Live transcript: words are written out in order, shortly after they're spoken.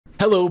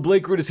Hello,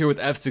 Blake Rudiss here with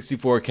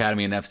F64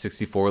 Academy and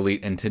F64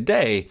 Elite, and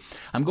today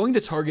I'm going to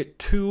target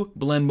two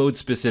blend modes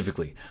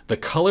specifically, the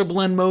color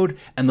blend mode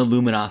and the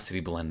luminosity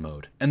blend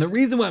mode. And the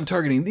reason why I'm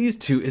targeting these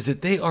two is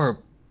that they are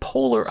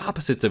polar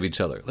opposites of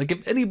each other. Like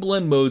if any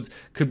blend modes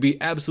could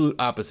be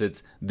absolute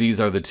opposites, these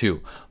are the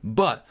two.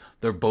 But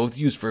they're both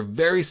used for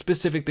very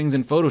specific things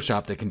in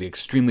Photoshop that can be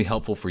extremely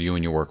helpful for you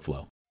in your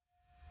workflow.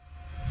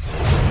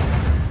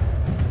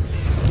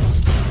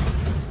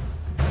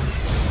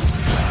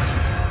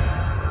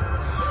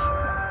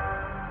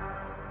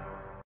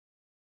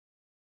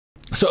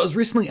 So I was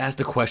recently asked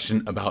a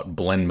question about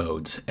blend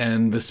modes,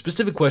 and the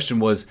specific question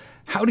was,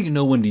 how do you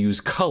know when to use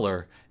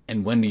color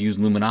and when to use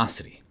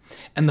luminosity?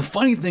 And the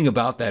funny thing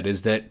about that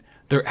is that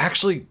they're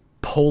actually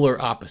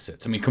polar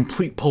opposites. I mean,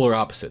 complete polar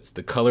opposites,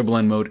 the color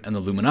blend mode and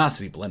the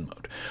luminosity blend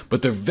mode.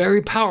 But they're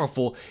very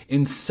powerful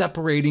in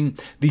separating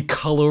the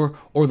color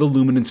or the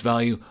luminance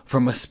value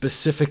from a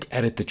specific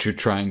edit that you're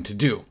trying to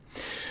do.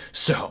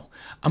 So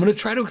I'm going to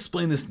try to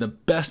explain this in the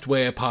best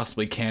way I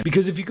possibly can,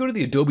 because if you go to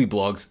the Adobe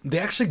Blogs, they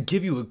actually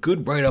give you a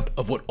good write-up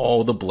of what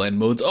all the blend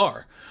modes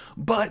are.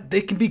 But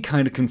they can be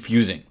kind of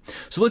confusing.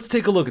 So let's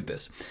take a look at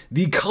this.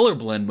 The color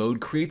blend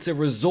mode creates a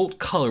result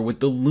color with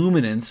the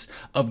luminance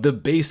of the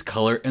base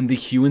color and the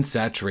hue and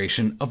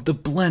saturation of the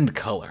blend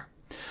color.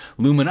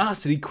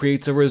 Luminosity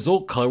creates a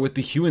result color with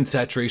the hue and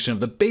saturation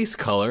of the base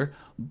color,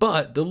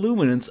 but the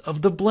luminance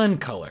of the blend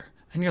color.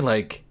 And you're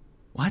like,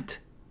 what?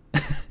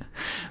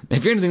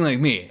 If you're anything like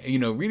me,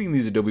 reading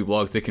these Adobe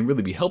blogs, they can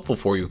really be helpful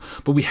for you,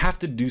 but we have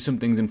to do some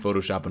things in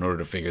Photoshop in order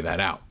to figure that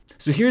out.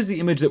 So here's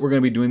the image that we're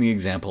going to be doing the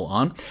example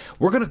on.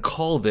 We're going to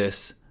call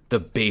this the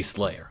base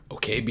layer,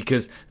 okay?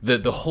 Because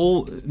the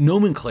whole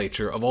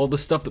nomenclature of all the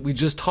stuff that we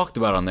just talked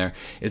about on there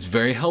is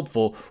very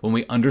helpful when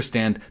we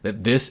understand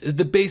that this is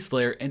the base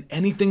layer and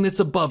anything that's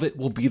above it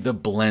will be the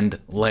blend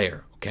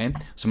layer, okay?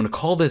 So I'm going to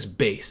call this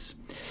base.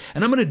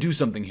 And I'm going to do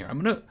something here. I'm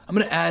going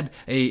to add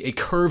a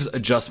curves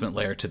adjustment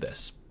layer to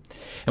this.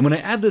 And when I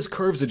add this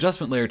curves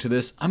adjustment layer to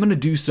this, I'm going to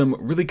do some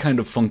really kind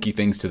of funky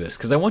things to this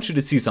because I want you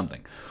to see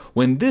something.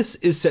 When this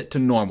is set to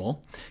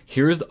normal,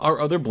 here's our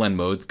other blend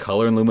modes,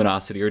 color and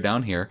luminosity are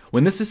down here.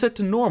 When this is set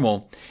to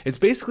normal, it's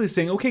basically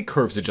saying, okay,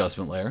 curves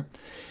adjustment layer,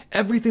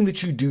 everything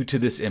that you do to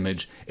this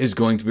image is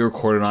going to be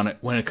recorded on it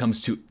when it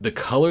comes to the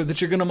color that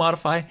you're going to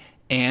modify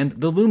and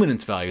the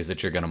luminance values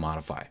that you're going to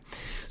modify.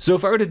 So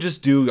if I were to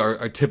just do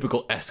our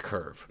typical S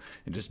curve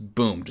and just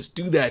boom, just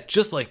do that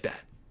just like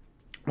that.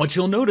 What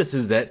you'll notice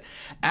is that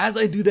as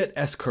I do that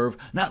S curve,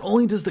 not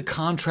only does the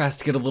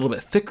contrast get a little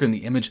bit thicker in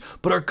the image,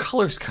 but our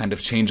colors kind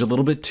of change a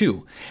little bit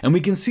too. And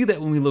we can see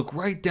that when we look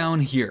right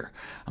down here.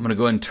 I'm going to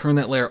go ahead and turn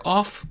that layer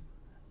off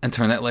and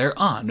turn that layer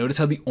on. Notice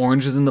how the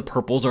oranges and the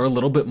purples are a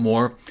little bit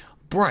more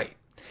bright.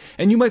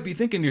 And you might be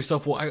thinking to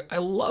yourself, well, I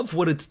love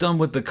what it's done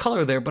with the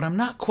color there, but I'm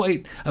not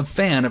quite a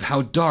fan of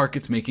how dark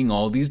it's making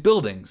all these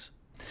buildings.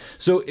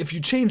 So if you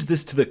change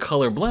this to the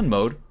color blend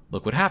mode,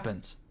 look what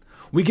happens.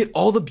 We get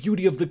all the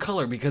beauty of the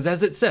color because,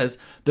 as it says,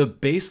 the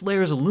base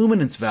layer's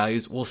luminance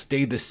values will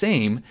stay the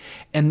same,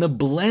 and the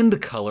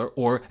blend color,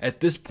 or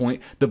at this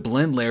point, the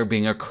blend layer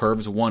being a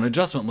curves one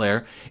adjustment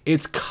layer,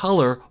 its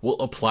color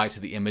will apply to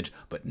the image,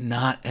 but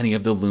not any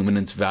of the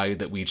luminance value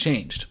that we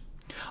changed.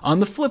 On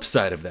the flip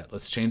side of that,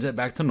 let's change that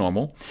back to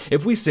normal.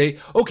 If we say,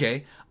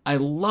 okay, I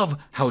love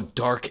how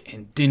dark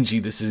and dingy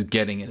this is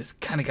getting, and it's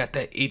kind of got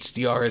that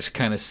HDR-ish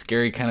kind of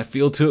scary kind of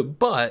feel to it,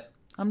 but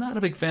I'm not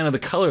a big fan of the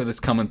color that's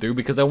coming through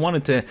because I want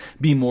it to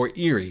be more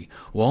eerie.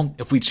 Well,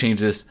 if we change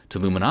this to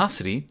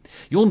luminosity,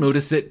 you'll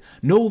notice that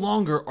no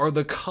longer are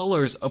the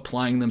colors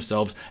applying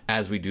themselves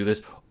as we do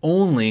this.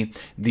 Only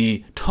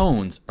the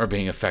tones are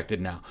being affected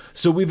now.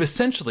 So we've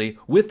essentially,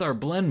 with our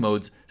blend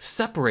modes,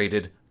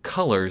 separated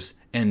colors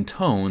and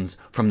tones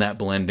from that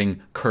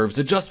blending curves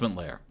adjustment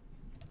layer.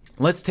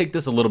 Let's take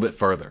this a little bit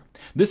further.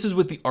 This is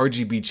with the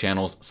RGB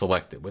channels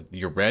selected, with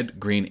your red,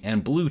 green,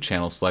 and blue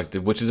channels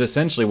selected, which is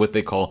essentially what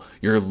they call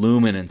your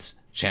luminance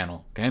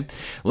channel, okay?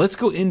 Let's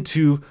go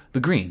into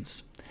the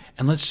greens,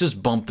 and let's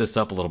just bump this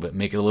up a little bit,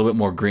 make it a little bit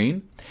more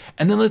green,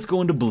 and then let's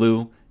go into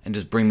blue and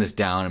just bring this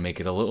down and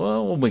make it a little,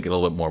 well, we'll make it a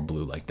little bit more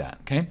blue like that,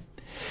 okay?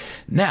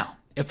 Now,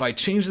 if I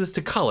change this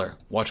to color,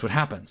 watch what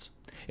happens.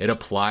 It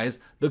applies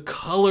the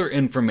color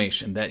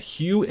information, that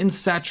hue and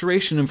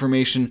saturation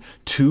information,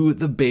 to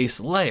the base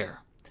layer.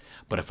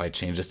 But if I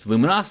change this to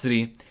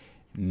luminosity,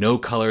 no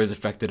color is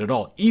affected at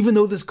all. Even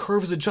though this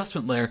curves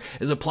adjustment layer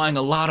is applying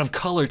a lot of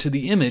color to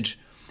the image,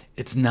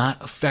 it's not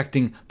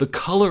affecting the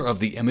color of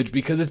the image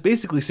because it's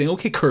basically saying,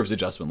 okay, curves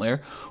adjustment layer,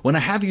 when I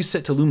have you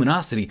set to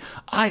luminosity,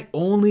 I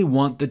only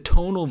want the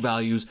tonal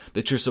values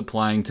that you're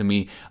supplying to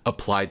me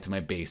applied to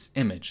my base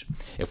image.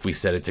 If we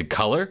set it to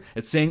color,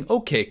 it's saying,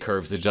 okay,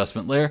 curves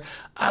adjustment layer,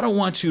 I don't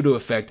want you to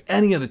affect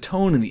any of the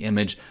tone in the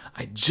image.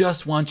 I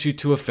just want you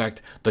to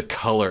affect the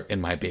color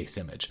in my base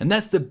image. And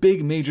that's the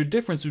big major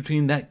difference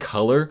between that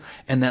color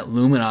and that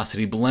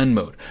luminosity blend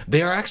mode.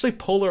 They are actually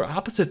polar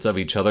opposites of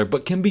each other,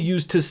 but can be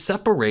used to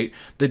separate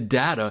the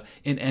data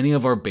in any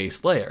of our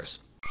base layers.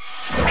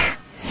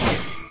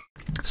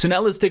 So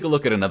now let's take a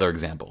look at another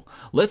example.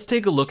 Let's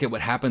take a look at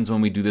what happens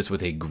when we do this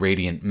with a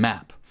gradient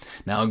map.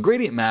 Now, a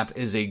gradient map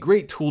is a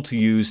great tool to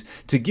use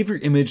to give your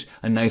image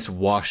a nice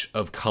wash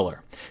of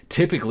color.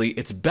 Typically,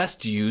 it's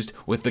best used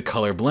with the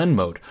color blend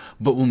mode,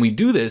 but when we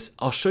do this,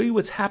 I'll show you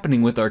what's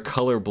happening with our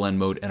color blend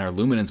mode and our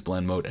luminance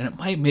blend mode, and it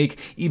might make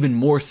even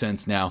more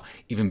sense now,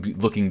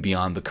 looking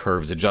beyond the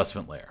curves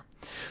adjustment layer.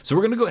 So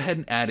we're going to go ahead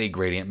and add a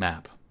gradient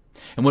map.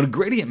 And what a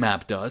gradient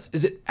map does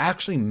is it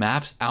actually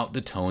maps out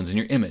the tones in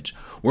your image.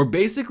 We're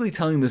basically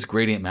telling this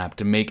gradient map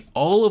to make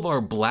all of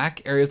our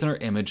black areas in our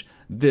image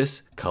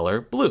this color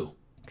blue,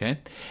 okay?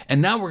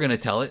 And now we're going to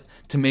tell it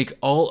to make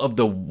all of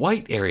the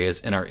white areas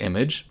in our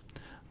image,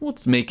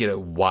 let's make it a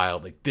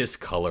wild, like this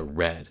color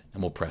red,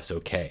 and we'll press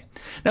OK.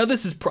 Now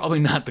this is probably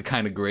not the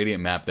kind of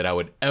gradient map that I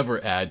would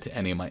ever add to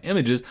any of my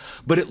images,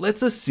 but it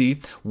lets us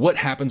see what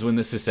happens when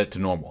this is set to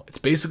normal. It's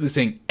basically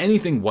saying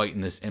anything white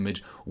in this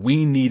image,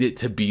 we need it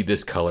to be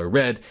this color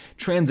red,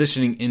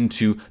 transitioning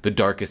into the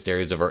darkest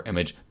areas of our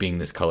image being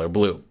this color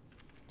blue.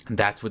 And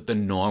that's with the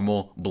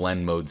normal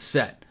blend mode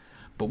set.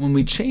 But when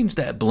we change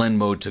that blend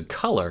mode to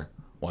color,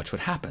 watch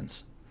what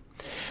happens.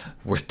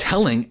 We're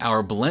telling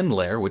our blend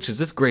layer, which is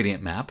this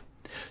gradient map,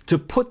 to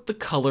put the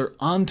color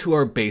onto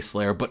our base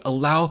layer, but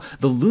allow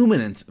the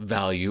luminance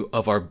value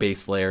of our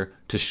base layer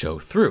to show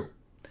through.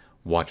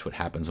 Watch what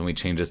happens when we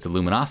change this to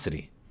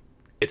luminosity.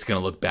 It's going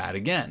to look bad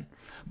again,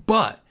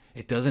 but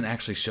it doesn't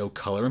actually show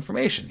color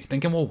information. You're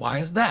thinking, well, why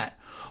is that?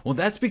 Well,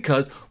 that's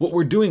because what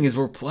we're doing is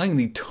we're applying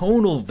the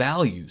tonal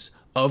values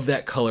of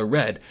that color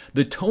red,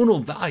 the tonal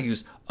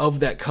values of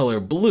that color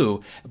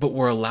blue, but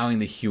we're allowing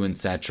the hue and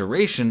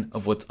saturation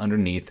of what's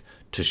underneath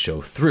to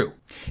show through.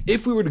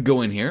 If we were to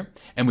go in here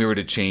and we were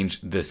to change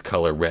this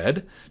color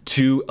red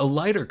to a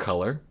lighter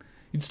color,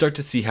 you'd start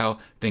to see how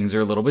things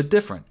are a little bit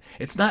different.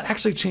 It's not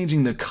actually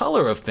changing the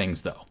color of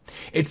things though.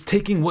 It's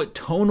taking what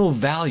tonal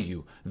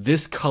value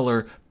this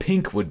color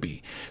pink would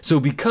be. So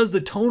because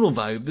the tonal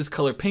value of this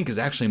color pink is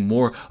actually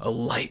more a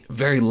light,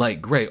 very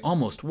light gray,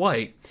 almost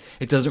white,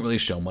 it doesn't really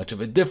show much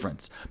of a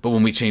difference. But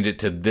when we change it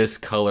to this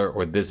color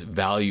or this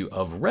value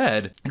of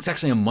red, it's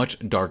actually a much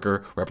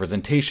darker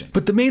representation.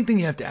 But the main thing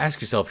you have to ask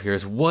yourself here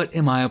is, what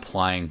am I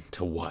applying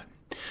to what?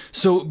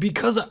 So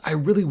because I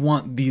really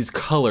want these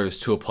colors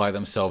to apply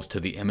themselves to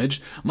the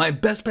image, my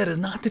best bet is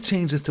not to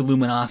change this to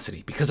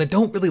luminosity, because I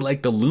don't really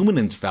like the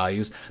luminance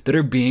values that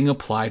are being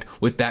applied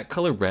with that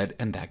color red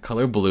and that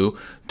color blue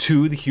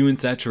to the hue and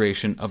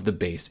saturation of the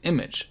base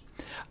image.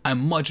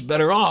 I'm much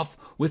better off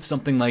with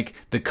something like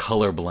the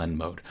color blend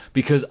mode,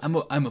 because I'm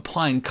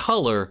applying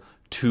color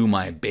to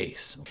my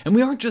base. And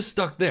we aren't just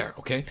stuck there,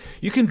 okay?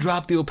 You can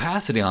drop the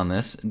opacity on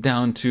this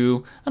down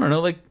to, I don't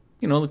know, like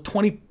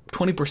 20%.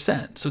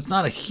 So it's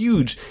not a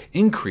huge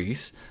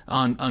increase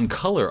on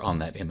color on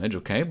that image,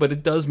 okay? But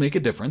it does make a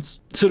difference.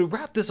 So to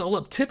wrap this all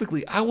up,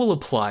 typically I will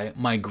apply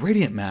my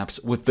gradient maps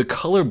with the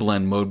color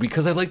blend mode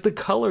because I like the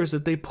colors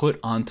that they put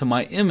onto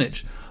my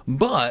image.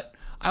 But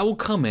I will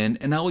come in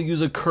and I will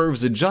use a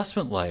curves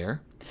adjustment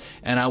layer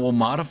and I will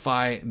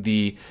modify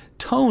the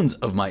tones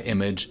of my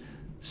image,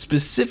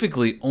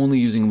 specifically only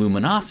using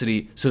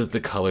luminosity so that the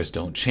colors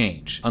don't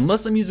change.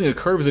 Unless I'm using a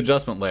curves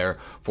adjustment layer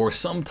for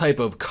some type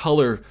of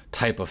color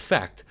type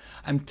effect,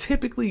 I'm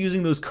typically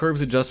using those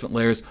curves adjustment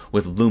layers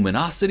with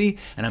luminosity,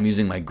 and I'm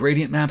using my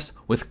gradient maps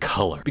with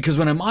color. Because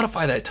when I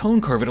modify that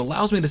tone curve, it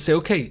allows me to say,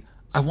 okay,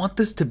 I want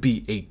this to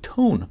be a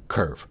tone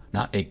curve,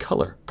 not a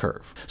color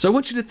curve. So I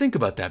want you to think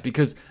about that,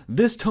 because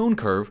this tone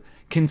curve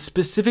can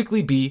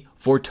specifically be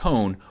for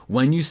tone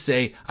when you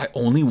say, I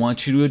only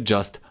want you to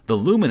adjust the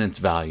luminance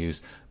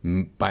values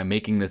by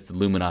making this the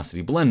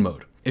luminosity blend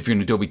mode. If you're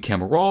in Adobe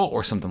Camera Raw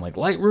or something like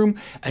Lightroom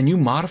and you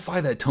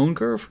modify that tone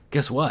curve,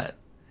 guess what?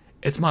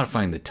 It's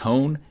modifying the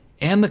tone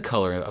and the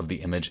color of the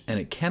image, and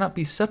it cannot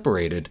be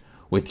separated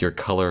with your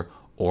color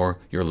or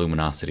your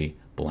luminosity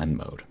blend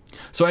mode.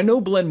 So I know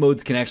blend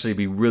modes can actually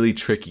be really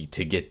tricky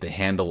to get the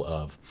handle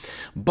of,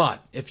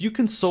 but if you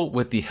consult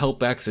with the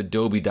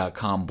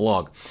helpxadobe.com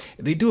blog,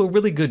 they do a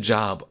really good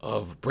job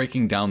of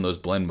breaking down those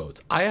blend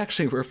modes. I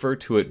actually refer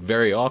to it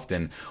very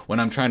often when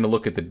I'm trying to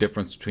look at the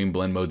difference between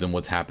blend modes and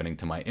what's happening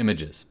to my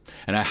images.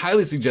 And I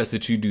highly suggest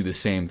that you do the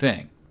same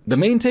thing. The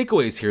main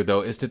takeaways here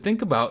though is to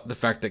think about the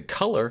fact that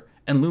color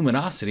and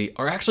luminosity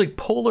are actually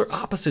polar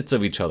opposites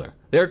of each other.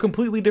 They are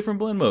completely different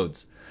blend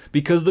modes.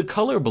 Because the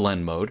color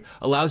blend mode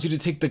allows you to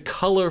take the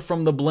color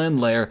from the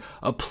blend layer,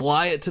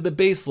 apply it to the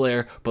base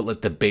layer, but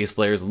let the base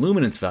layer's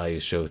luminance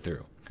values show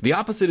through. The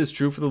opposite is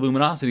true for the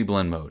luminosity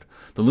blend mode.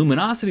 The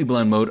luminosity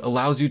blend mode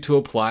allows you to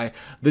apply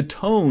the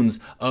tones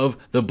of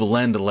the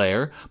blend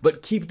layer,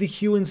 but keep the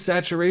hue and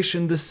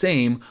saturation the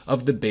same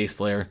of the base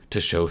layer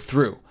to show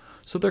through.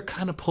 So they're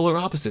kind of polar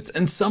opposites,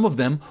 and some of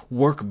them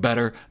work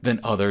better than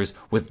others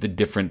with the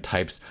different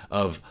types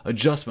of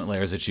adjustment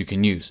layers that you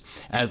can use.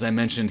 As I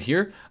mentioned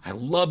here, I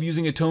love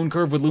using a tone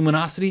curve with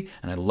luminosity,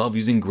 and I love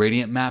using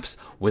gradient maps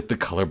with the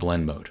color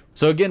blend mode.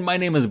 So again, my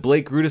name is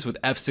Blake Rudis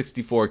with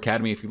F64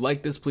 Academy. If you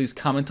like this, please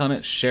comment on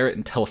it, share it,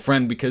 and tell a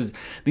friend, because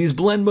these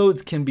blend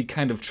modes can be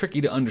kind of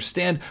tricky to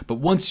understand, but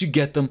once you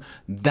get them,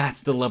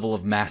 that's the level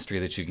of mastery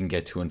that you can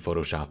get to in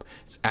Photoshop.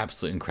 It's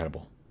absolutely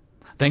incredible.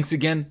 Thanks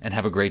again, and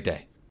have a great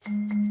day.